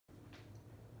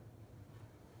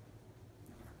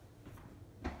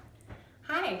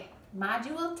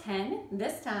Module 10,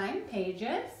 this time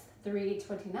pages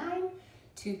 329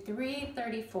 to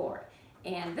 334.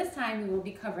 And this time we will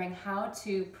be covering how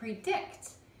to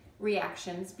predict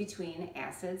reactions between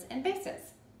acids and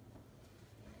bases.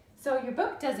 So your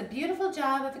book does a beautiful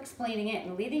job of explaining it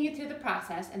and leading you through the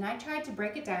process, and I tried to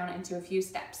break it down into a few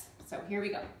steps. So here we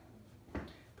go.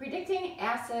 Predicting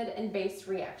acid and base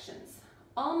reactions.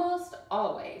 Almost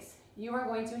always you are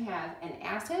going to have an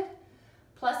acid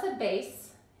plus a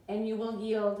base, and you will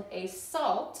yield a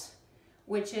salt,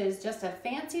 which is just a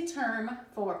fancy term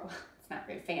for, well, it's not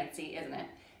very fancy, isn't it?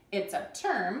 It's a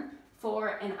term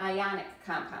for an ionic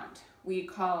compound. We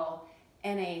call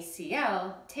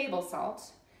NaCl table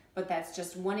salt, but that's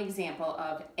just one example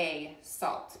of a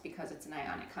salt because it's an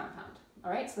ionic compound.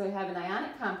 All right, so we have an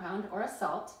ionic compound or a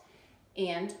salt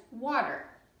and water.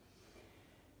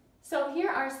 So here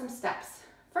are some steps.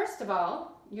 First of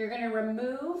all, you're going to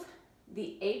remove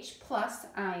the H+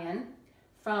 ion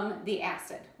from the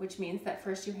acid, which means that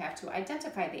first you have to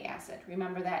identify the acid.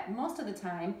 Remember that most of the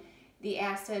time the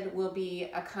acid will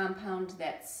be a compound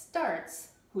that starts,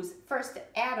 whose first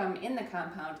atom in the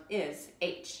compound is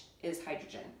H, is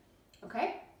hydrogen.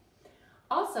 Okay?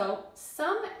 Also,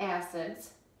 some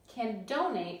acids can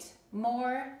donate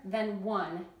more than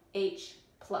one H+.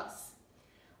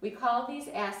 We call these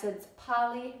acids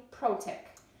polyprotic.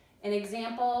 An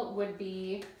example would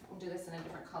be, we'll do this in a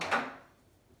different color,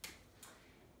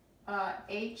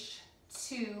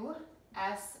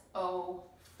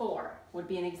 H2SO4 would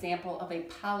be an example of a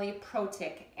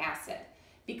polyprotic acid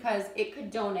because it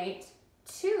could donate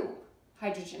 2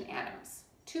 hydrogen atoms,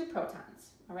 2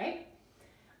 protons, all right?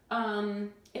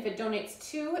 If it donates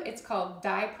 2, it's called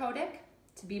diprotic,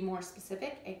 to be more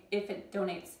specific. If it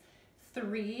donates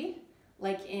 3,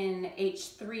 like in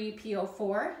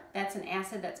H3PO4, that's an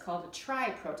acid that's called a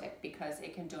triprotic because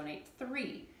it can donate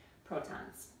 3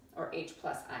 protons or H+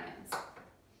 ions.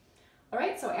 All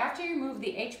right, so after you remove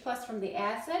the H+ from the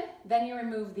acid, then you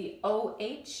remove the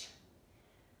OH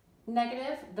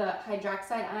negative, the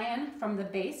hydroxide ion, from the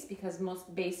base because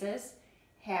most bases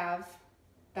have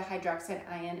the hydroxide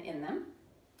ion in them.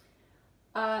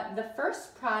 The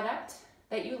first product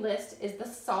that you list is the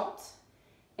salt,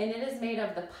 and it is made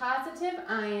of the positive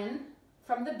ion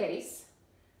from the base.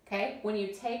 Okay, when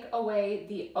you take away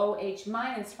the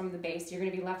OH- from the base, you're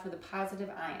going to be left with a positive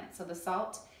ion. So the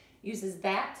salt uses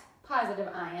that positive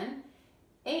ion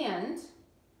and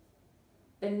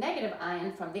the negative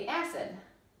ion from the acid.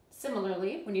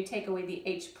 Similarly, when you take away the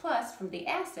H+ from the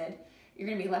acid, you're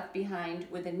going to be left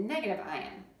behind with a negative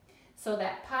ion. So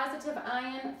that positive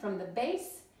ion from the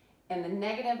base and the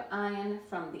negative ion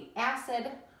from the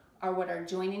acid are what are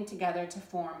joining together to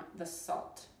form the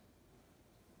salt.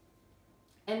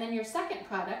 And then your second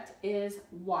product is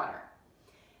water.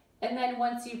 And then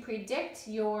once you predict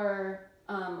your,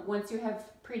 once you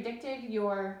have predicted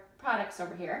your products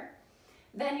over here,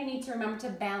 then you need to remember to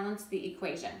balance the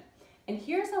equation. And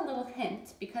here's a little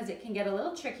hint because it can get a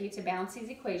little tricky to balance these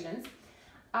equations.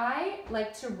 I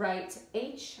like to write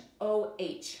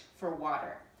HOH for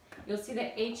water. You'll see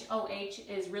that HOH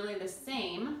is really the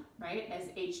same, right, as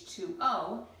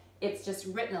H2O. It's just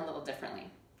written a little differently.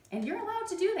 And you're allowed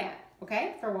to do that,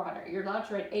 okay, for water. You're allowed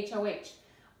to write HOH.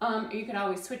 You can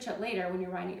always switch it later when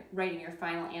you're writing your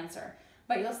final answer.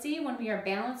 But you'll see when we are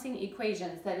balancing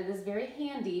equations that it is very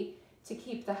handy to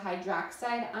keep the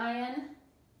hydroxide ion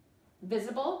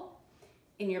visible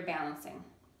in your balancing,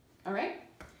 all right?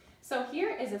 So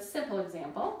here is a simple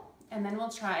example, and then we'll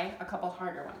try a couple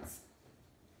harder ones.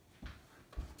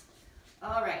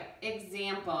 All right,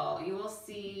 example, you will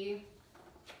see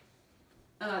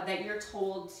that you're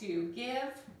told to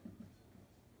give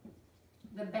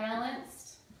the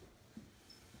balanced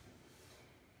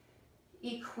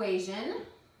equation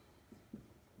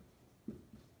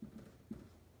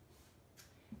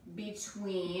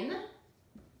between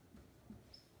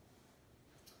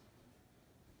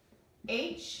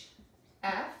HF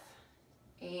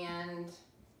and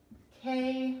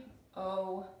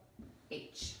KOH.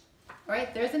 All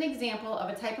right, there's an example of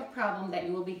a type of problem that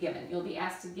you will be given. You'll be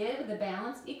asked to give the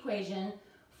balanced equation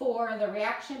for the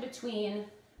reaction between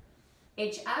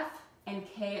HF and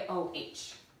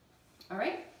KOH. All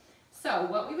right, so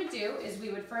what we would do is we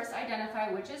would first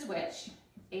identify which is which.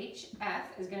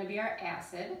 HF is going to be our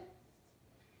acid,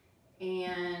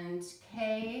 and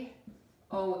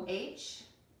KOH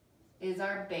is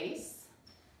our base.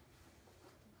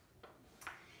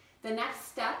 The next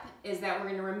step is that we're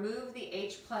going to remove the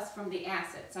H+ from the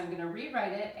acid. So I'm going to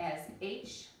rewrite it as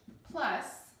H+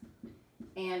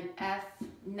 and F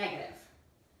negative.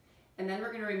 And then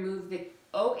we're going to remove the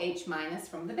OH-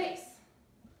 from the base.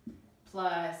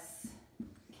 Plus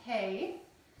K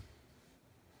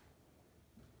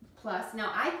plus,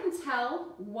 now I can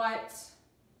tell what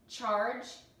charge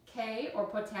K or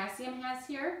potassium has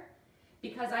here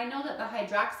because I know that the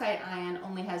hydroxide ion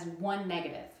only has one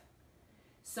negative.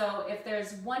 So if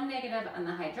there's one negative on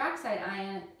the hydroxide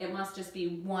ion, it must just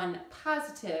be one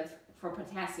positive for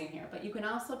potassium here. But you can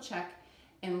also check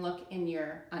and look in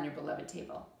on your beloved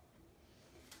table.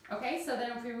 Okay, so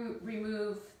then if we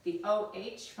remove the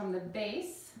OH from the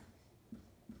base,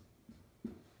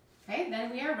 okay,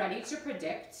 then we are ready to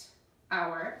predict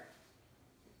our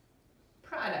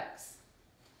products.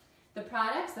 The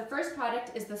first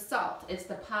product is the salt. It's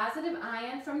the positive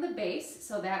ion from the base,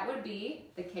 so that would be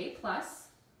the K+.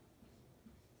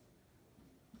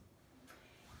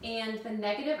 And the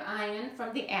negative ion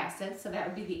from the acid, so that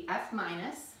would be the F-.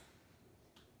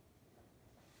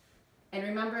 And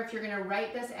remember, if you're going to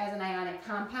write this as an ionic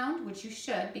compound, which you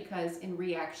should, because in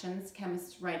reactions,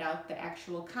 chemists write out the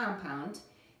actual compound,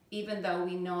 even though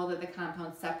we know that the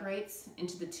compound separates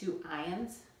into the two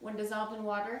ions when dissolved in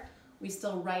water, we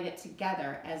still write it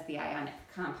together as the ionic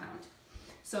compound.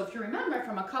 So if you remember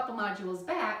from a couple modules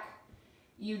back,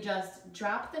 you just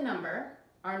drop the number.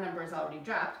 Our number is already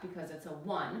dropped because it's a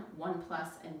 1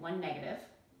 plus and 1 negative.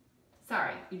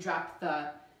 Sorry, you drop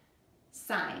the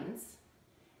signs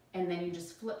and then you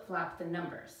just flip-flop the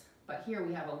numbers. But here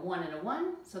we have a 1 and a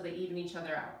 1, so they even each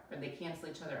other out, or they cancel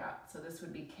each other out. So this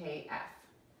would be KF.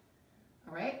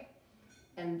 All right?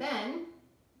 And then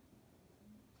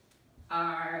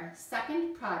our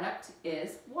second product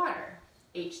is water,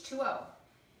 H2O.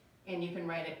 And you can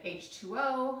write it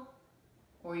H2O,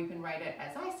 or you can write it,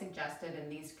 as I suggested in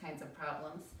these kinds of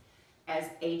problems, as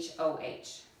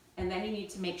HOH. And then you need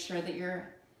to make sure that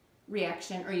your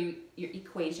reaction or your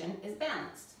equation is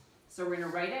balanced. So we're going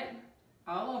to write it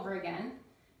all over again,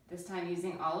 this time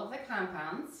using all of the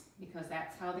compounds, because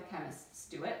that's how the chemists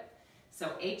do it.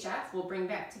 So HF we'll bring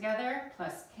back together,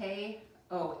 plus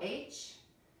KOH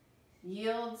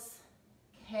yields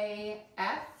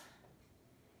KF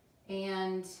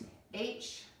and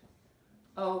HOH,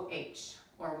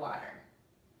 or water.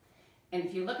 And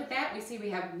if you look at that, we see we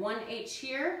have one H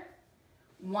here,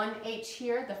 one H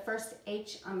here, the first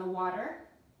H on the water.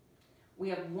 We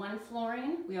have one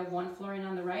fluorine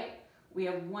on the right. We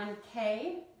have one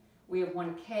K, we have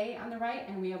one K on the right,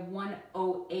 and we have one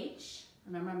OH.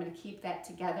 Remember, I'm going to keep that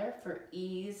together for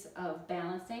ease of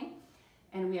balancing.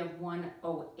 And we have one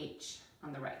OH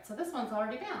on the right. So this one's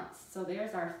already balanced. So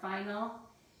there's our final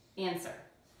answer.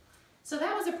 So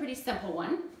that was a pretty simple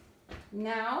one.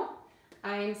 Now,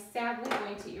 I'm sadly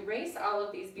going to erase all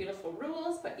of these beautiful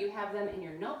rules, but you have them in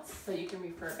your notes so you can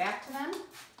refer back to them,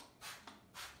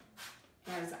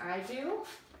 as I do,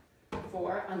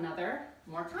 for another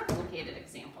more complicated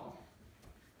example.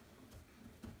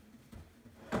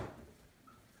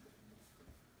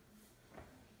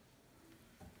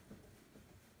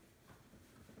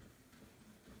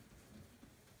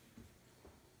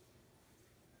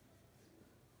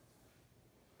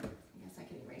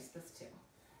 This too.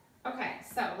 Okay,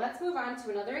 so let's move on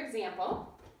to another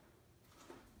example.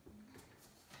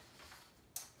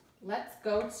 Let's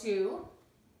go to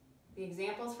the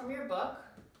examples from your book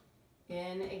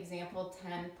in example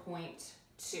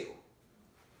 10.2.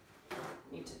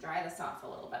 Need to dry this off a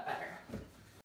little bit better.